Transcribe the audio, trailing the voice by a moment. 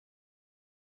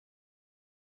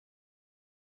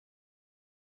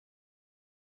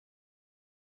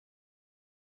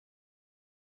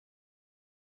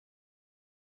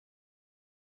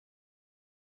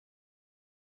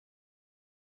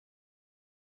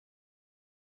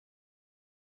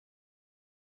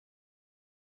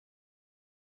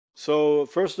So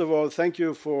first of all, thank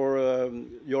you for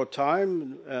your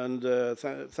time and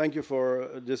thank you for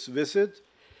this visit.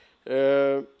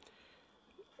 I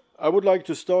would like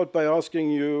to start by asking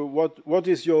you what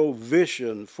is your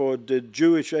vision for the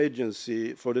Jewish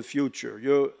Agency for the future?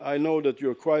 I know that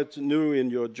you're quite new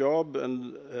in your job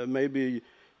and maybe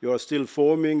you are still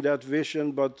forming that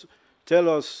vision, but tell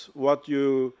us what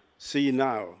you see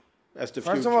now as the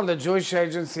future. First of all, the Jewish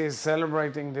Agency is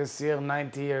celebrating this year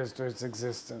 90 years to its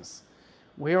existence.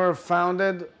 We were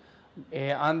founded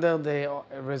under the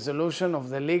resolution of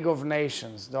the League of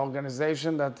Nations, the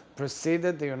organization that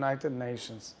preceded the United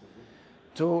Nations,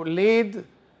 to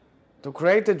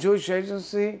create a Jewish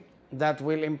agency that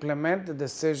will implement the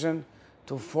decision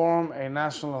to form a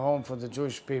national home for the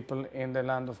Jewish people in the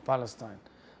land of Palestine.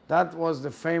 That was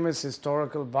the famous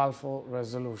historical Balfour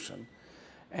Resolution.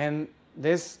 And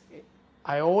this,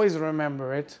 I always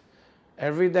remember it.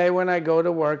 Every day when I go to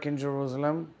work in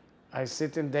Jerusalem, I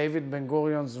sit in David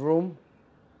Ben-Gurion's room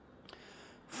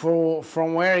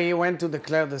from where he went to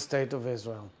declare the State of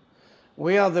Israel.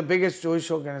 We are the biggest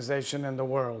Jewish organization in the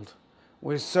world.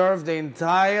 We serve the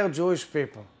entire Jewish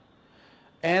people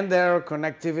and their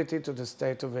connectivity to the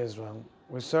State of Israel.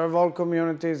 We serve all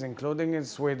communities, including in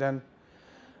Sweden.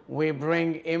 We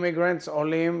bring immigrants,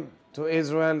 Olim, to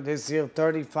Israel this year,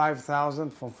 35,000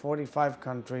 from 45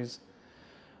 countries.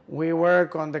 We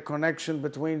work on the connection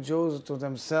between Jews to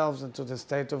themselves and to the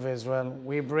State of Israel.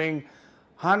 We bring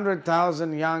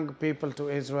 100,000 young people to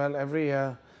Israel every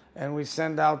year, and we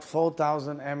send out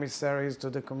 4,000 emissaries to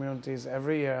the communities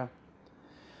every year.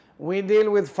 We deal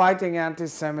with fighting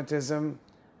anti-Semitism,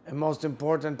 and most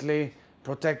importantly,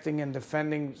 protecting and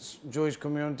defending Jewish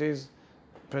communities,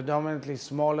 predominantly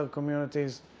smaller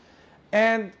communities,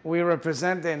 and we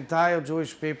represent the entire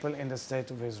Jewish people in the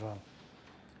State of Israel.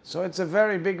 So it's a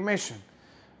very big mission,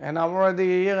 and I'm already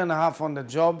a year and a half on the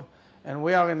job, and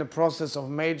we are in the process of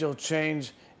major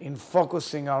change in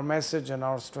focusing our message and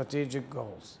our strategic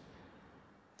goals.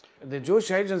 The Jewish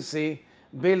Agency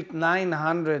built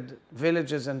 900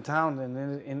 villages and towns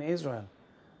in Israel.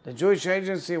 The Jewish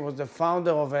Agency was the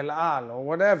founder of El Al or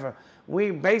whatever.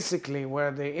 We basically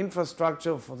were the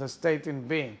infrastructure for the state in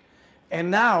being.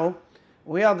 And now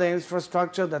we are the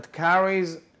infrastructure that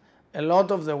carries a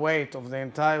lot of the weight of the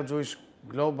entire Jewish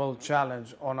global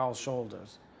challenge on our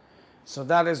shoulders. So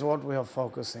that is what we are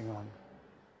focusing on.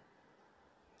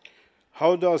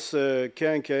 How does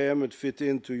Keren Kajemet fit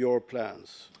into your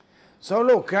plans? So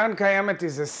look, Keren Kajemet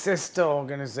is a sister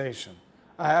organization.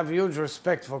 I have huge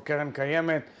respect for Keren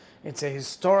Kajemet. It's a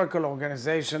historical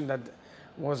organization that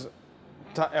was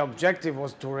objective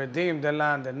was to redeem the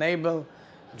land, enable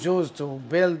Jews to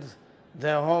build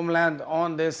their homeland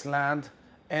on this land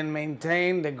and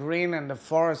maintain the green and the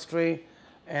forestry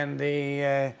and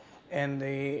the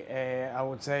I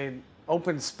would say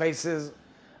open spaces,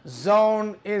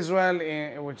 zone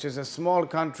Israel, which is a small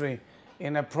country,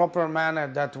 in a proper manner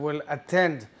that will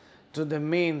attend to the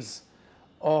means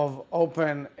of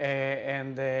open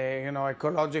and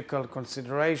ecological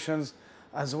considerations,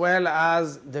 as well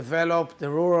as develop the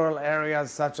rural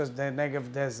areas such as the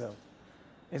Negev Desert.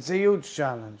 It's a huge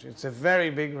challenge. It's a very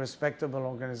big, respectable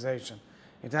organization.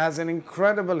 It has an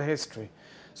incredible history.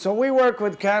 So we work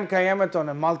with Keren Kajemet on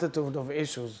a multitude of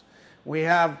issues. We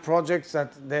have projects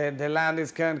that the land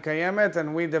is Keren Kajemet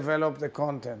and we develop the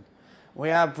content. We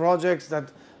have projects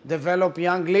that develop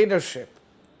young leadership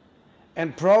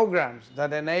and programs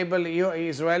that enable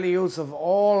Israeli youth of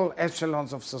all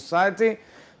echelons of society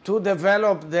to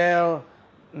develop their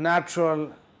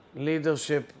natural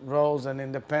leadership roles and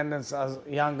independence as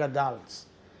young adults,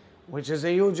 which is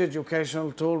a huge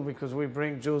educational tool because we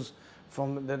bring Jews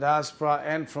from the diaspora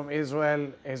and from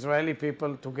Israeli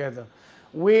people together.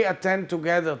 We attend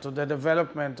together to the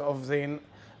development of the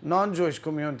non-Jewish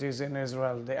communities in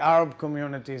Israel, the Arab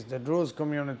communities, the Druze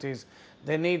communities.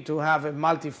 They need to have a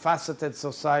multifaceted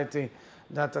society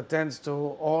that attends to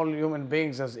all human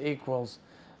beings as equals.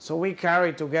 So we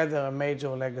carry together a major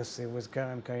legacy with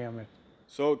Keren Kajemet.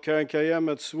 So Keren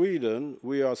Kajemet Sweden,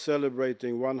 we are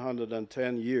celebrating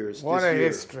 110 years What this a year.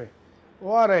 history.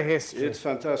 What a history. It's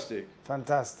fantastic.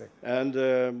 Fantastic.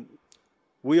 And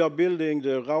we are building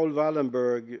the Raoul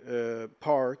Wallenberg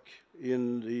Park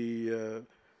in the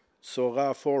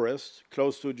Zorah forest,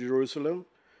 close to Jerusalem.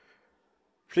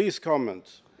 Please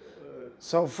comment.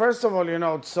 So first of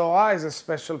all, Zorah is a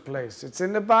special place. It's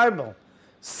in the Bible.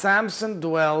 Samson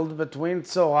dwelled between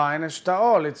Zorah and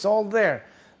Eshtaol. It's all there.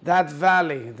 That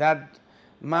valley, that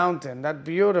mountain, that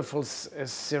beautiful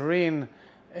serene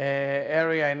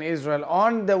area in Israel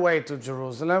on the way to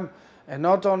Jerusalem. And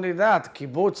not only that,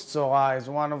 Kibbutz Zorah is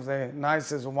one of the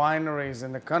nicest wineries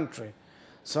in the country.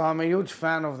 So I'm a huge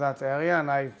fan of that area,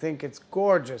 and I think it's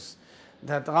gorgeous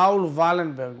that Raoul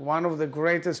Wallenberg, one of the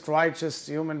greatest righteous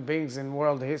human beings in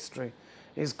world history,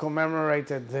 is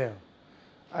commemorated there.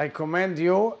 I commend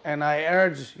you, and I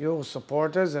urge your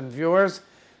supporters and viewers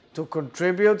to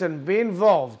contribute and be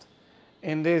involved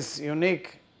in this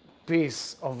unique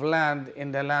piece of land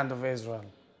in the land of Israel.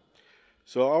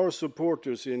 So our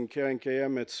supporters in Keren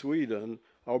Kajemet Sweden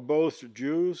are both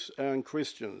Jews and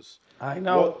Christians. I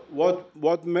know.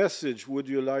 What message would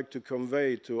you like to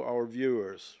convey to our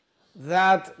viewers?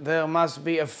 That there must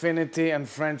be affinity and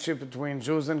friendship between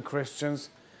Jews and Christians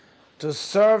to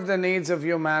serve the needs of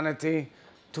humanity,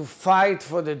 to fight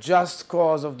for the just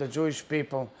cause of the Jewish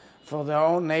people, for their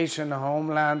own nation and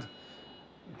homeland,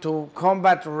 to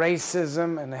combat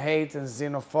racism and hate and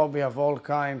xenophobia of all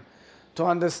kinds, to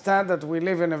understand that we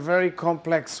live in a very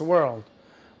complex world,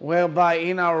 whereby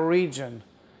in our region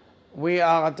we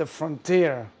are at the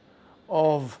frontier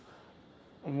of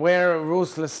where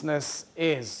ruthlessness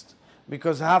is.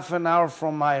 Because half an hour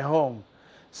from my home,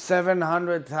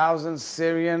 700,000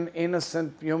 Syrian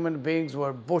innocent human beings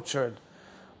were butchered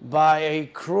by a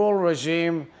cruel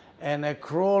regime and a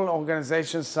cruel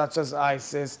organization such as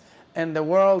ISIS, and the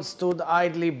world stood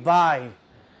idly by.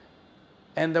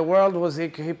 And the world was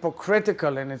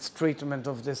hypocritical in its treatment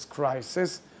of this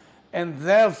crisis, and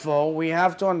therefore we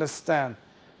have to understand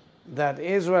that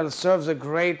Israel serves a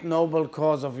great noble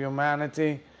cause of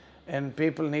humanity, and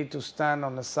people need to stand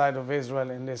on the side of Israel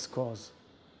in this cause.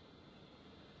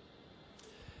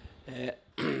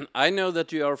 I know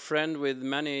that you are a friend with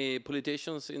many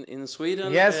politicians in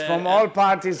Sweden. Yes, from all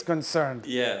parties concerned.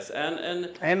 Yes,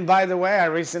 And by the way, I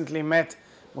recently met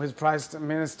with Prime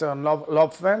Minister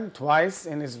Lopven twice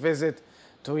in his visit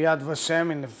to Yad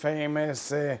Vashem in the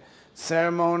famous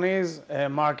ceremonies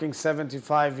marking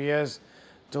 75 years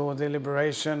to the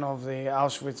liberation of the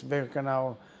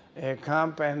Auschwitz-Birkenau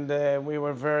camp, and we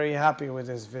were very happy with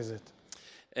this visit.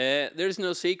 there is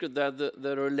no secret that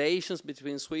the relations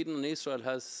between Sweden and Israel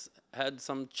has had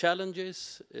some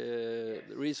challenges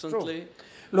recently.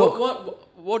 Look,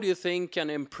 what do you think can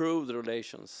improve the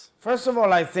relations? First of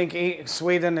all, I think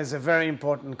Sweden is a very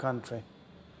important country.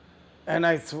 And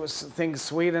I think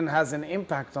Sweden has an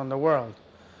impact on the world,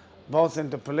 both in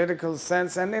the political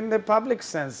sense and in the public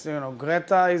sense. You know,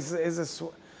 Greta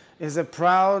is a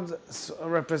proud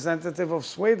representative of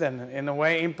Sweden, in a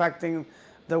way impacting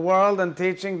the world and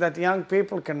teaching that young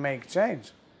people can make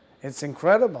change. It's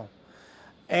incredible.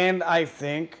 And I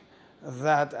think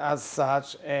that as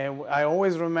such, I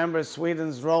always remember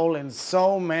Sweden's role in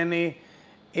so many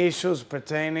issues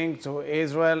pertaining to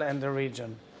Israel and the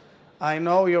region. I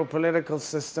know your political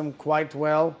system quite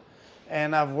well,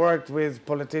 and I've worked with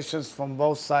politicians from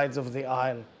both sides of the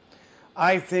aisle.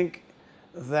 I think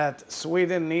that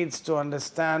Sweden needs to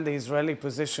understand the Israeli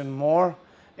position more,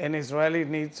 and Israeli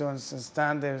needs to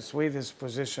understand the Swedish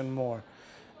position more.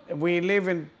 We live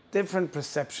in different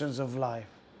perceptions of life.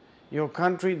 Your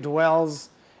country dwells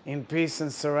in peace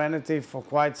and serenity for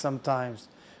quite some time.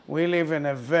 We live in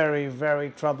a very,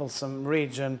 very troublesome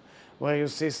region where you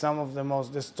see some of the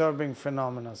most disturbing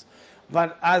phenomena.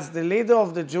 But as the leader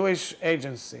of the Jewish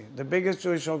Agency, the biggest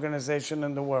Jewish organization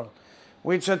in the world,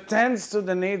 which attends to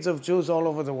the needs of Jews all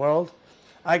over the world,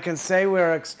 I can say we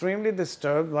are extremely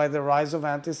disturbed by the rise of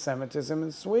anti-Semitism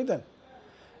in Sweden.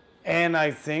 And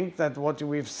I think that what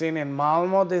we've seen in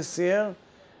Malmö this year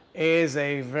is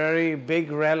a very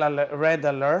big red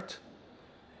alert.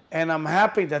 And I'm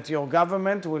happy that your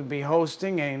government will be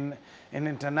hosting an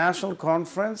international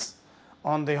conference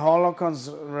on the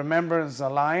Holocaust Remembrance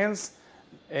Alliance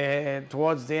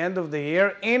towards the end of the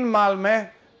year in Malmö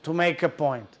to make a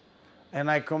point. And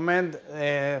I commend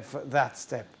that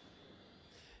step.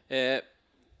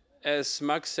 As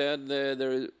Max said,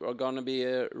 there are going to be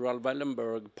a Raoul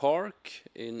Wallenberg Park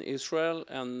in Israel,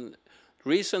 and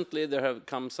recently there have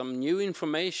come some new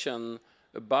information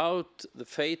about the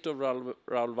fate of Raoul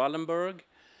Wallenberg,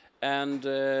 and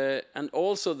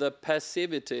also the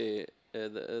passivity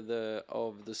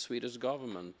of the Swedish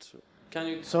government. Can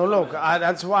you? So look,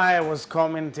 that's why I was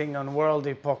commenting on world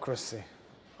hypocrisy.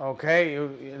 Okay,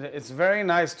 it's very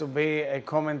nice to be a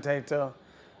commentator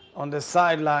on the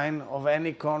sideline of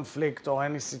any conflict or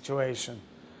any situation.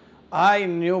 I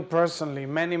knew personally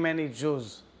many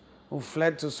Jews who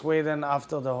fled to Sweden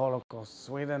after the Holocaust.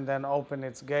 Sweden then opened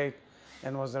its gate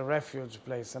and was a refuge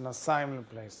place, an asylum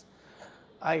place.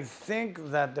 I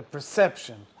think that the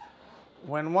perception,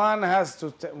 when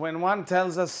one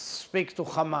tells us speak to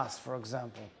Hamas, for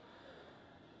example,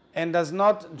 and does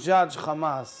not judge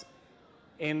Hamas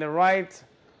in the right,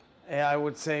 I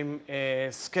would say,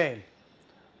 scale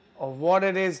of what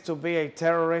it is to be a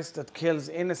terrorist that kills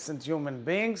innocent human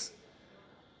beings,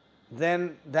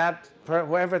 then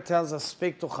whoever tells us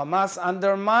speak to Hamas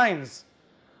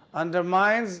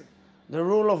undermines the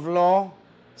rule of law,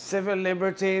 civil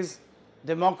liberties,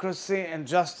 democracy and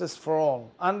justice for all.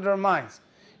 Undermines.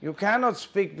 You cannot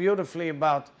speak beautifully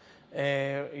about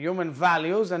human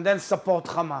values and then support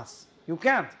Hamas. You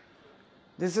can't.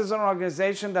 This is an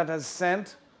organization that has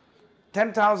sent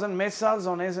 10,000 missiles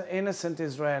on innocent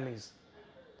Israelis.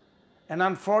 And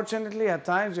unfortunately, at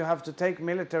times, you have to take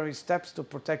military steps to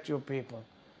protect your people.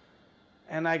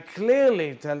 And I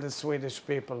clearly tell the Swedish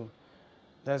people,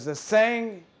 there's a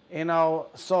saying in our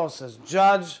sources,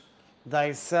 judge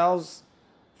thyself.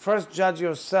 First judge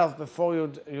yourself before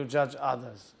you judge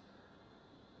others.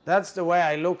 That's the way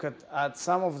I look at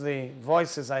some of the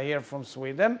voices I hear from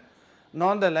Sweden.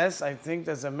 Nonetheless, I think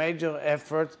there's a major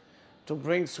effort to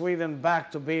bring Sweden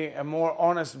back to be a more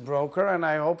honest broker, and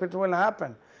I hope it will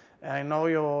happen. I know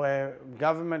your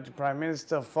government, Prime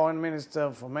Minister, Foreign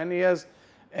Minister for many years,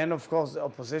 and of course the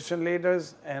opposition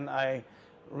leaders, and I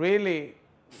really,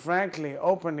 frankly,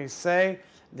 openly say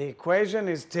the equation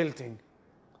is tilting.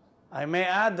 I may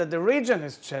add that the region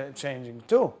is changing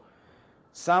too.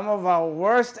 Some of our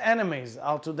worst enemies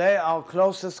are today our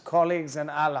closest colleagues and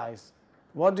allies.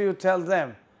 What do you tell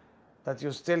them? That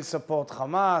you still support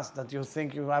Hamas, that you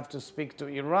think you have to speak to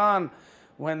Iran,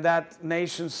 when that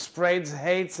nation spreads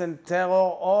hate and terror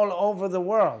all over the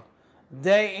world,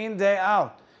 day in, day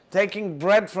out, taking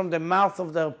bread from the mouth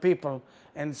of their people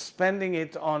and spending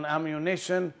it on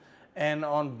ammunition and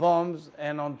on bombs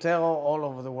and on terror all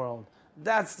over the world.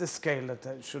 That's the scale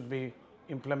that should be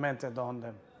implemented on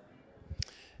them.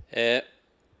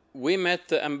 We met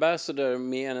the ambassador,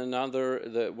 me and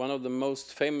another, one of the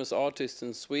most famous artists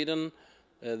in Sweden,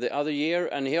 the other year,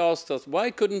 and he asked us,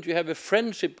 why couldn't you have a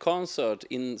friendship concert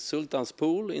in Sultan's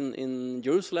Pool in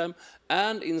Jerusalem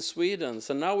and in Sweden?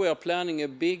 So now we are planning a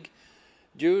big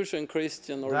Jewish and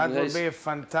Christian organization. That would be a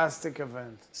fantastic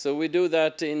event. So we do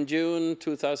that in June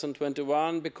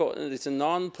 2021 because it's a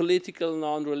non-political,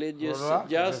 non-religious,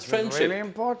 just friendship. Really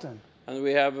important. And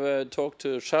we have talked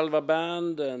to Shalva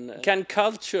Band. And can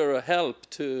culture help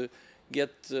to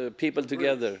get people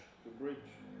together?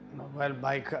 Well,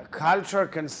 culture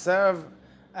can serve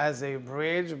as a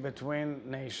bridge between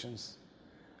nations.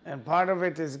 And part of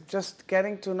it is just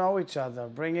getting to know each other,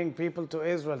 bringing people to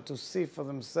Israel to see for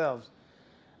themselves,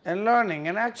 and learning.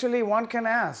 And actually, one can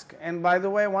ask. And by the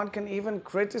way, one can even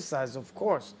criticize, of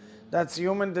course. That's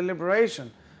human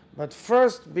deliberation. But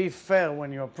first, be fair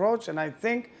when you approach. And I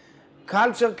think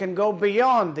culture can go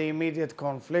beyond the immediate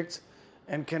conflicts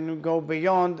and can go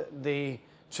beyond the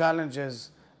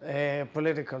challenges,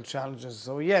 political challenges.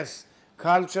 So yes,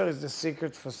 culture is the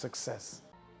secret for success.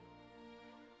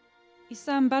 I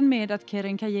samband med att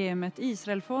Keren Kajemet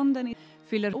Israelfonden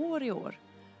fyller år i år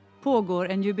pågår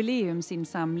en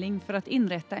jubileumsinsamling för att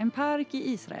inrätta en park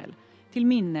i Israel till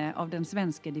minne av den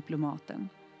svenska diplomaten.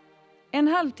 En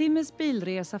halvtimmes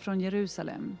bilresa från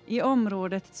Jerusalem i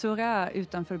området Tzora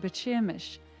utanför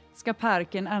Bet-Shemesh ska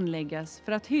parken anläggas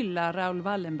för att hylla Raoul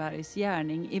Wallenbergs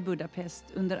gärning i Budapest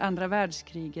under andra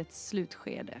världskrigets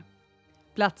slutskede.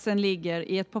 Platsen ligger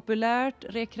i ett populärt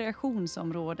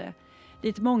rekreationsområde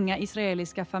dit många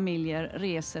israeliska familjer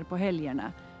reser på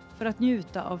helgerna för att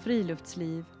njuta av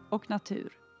friluftsliv och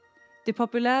natur. Det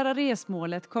populära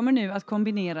resmålet kommer nu att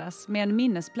kombineras med en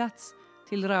minnesplats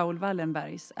till Raoul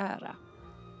Wallenbergs ära.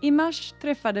 I mars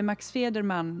träffade Max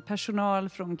Federmann personal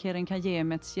från Keren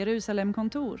Kajemets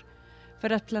Jerusalemkontor för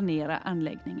att planera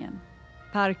anläggningen.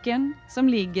 Parken, som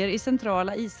ligger i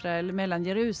centrala Israel mellan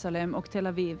Jerusalem och Tel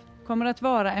Aviv, kommer att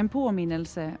vara en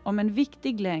påminnelse om en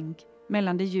viktig länk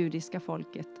mellan det judiska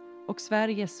folket och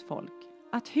Sveriges folk.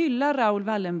 Att hylla Raoul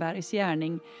Wallenbergs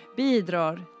gärning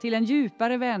bidrar till en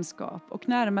djupare vänskap och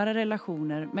närmare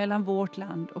relationer mellan vårt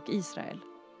land och Israel.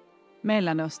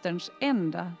 Mellanösterns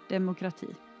enda demokrati.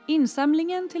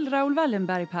 Insamlingen till Raoul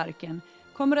Wallenberg-parken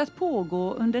kommer att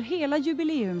pågå under hela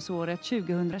jubileumsåret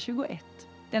 2021.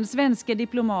 Den svenska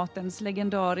diplomatens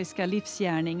legendariska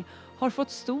livsgärning har fått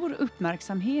stor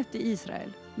uppmärksamhet i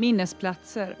Israel.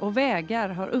 Minnesplatser och vägar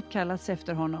har uppkallats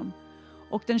efter honom.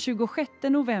 Och den 26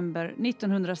 november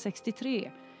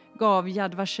 1963 gav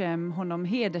Yad Vashem honom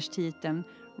hederstiteln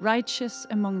Righteous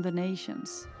Among the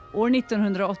Nations. År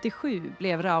 1987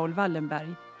 blev Raoul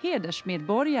Wallenberg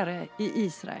hedersmedborgare i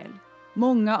Israel.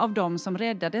 Många av dem som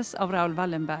räddades av Raoul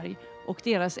Wallenberg och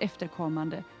deras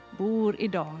efterkommande bor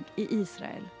idag i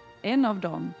Israel. En av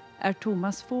dem är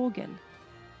Thomas Vogel.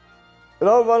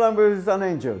 Raoul Wallenberg is an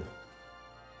angel.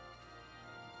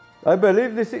 I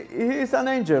believe he is an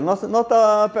angel, not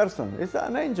a person. He's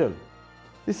an angel.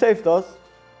 He saved us,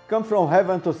 come from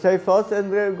heaven to save us,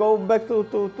 and go back to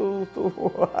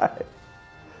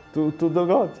the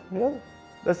God. Yeah?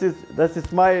 That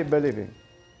is my believing.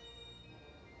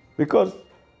 Because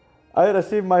I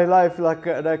receive my life like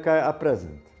a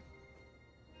present.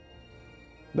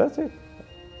 That's it.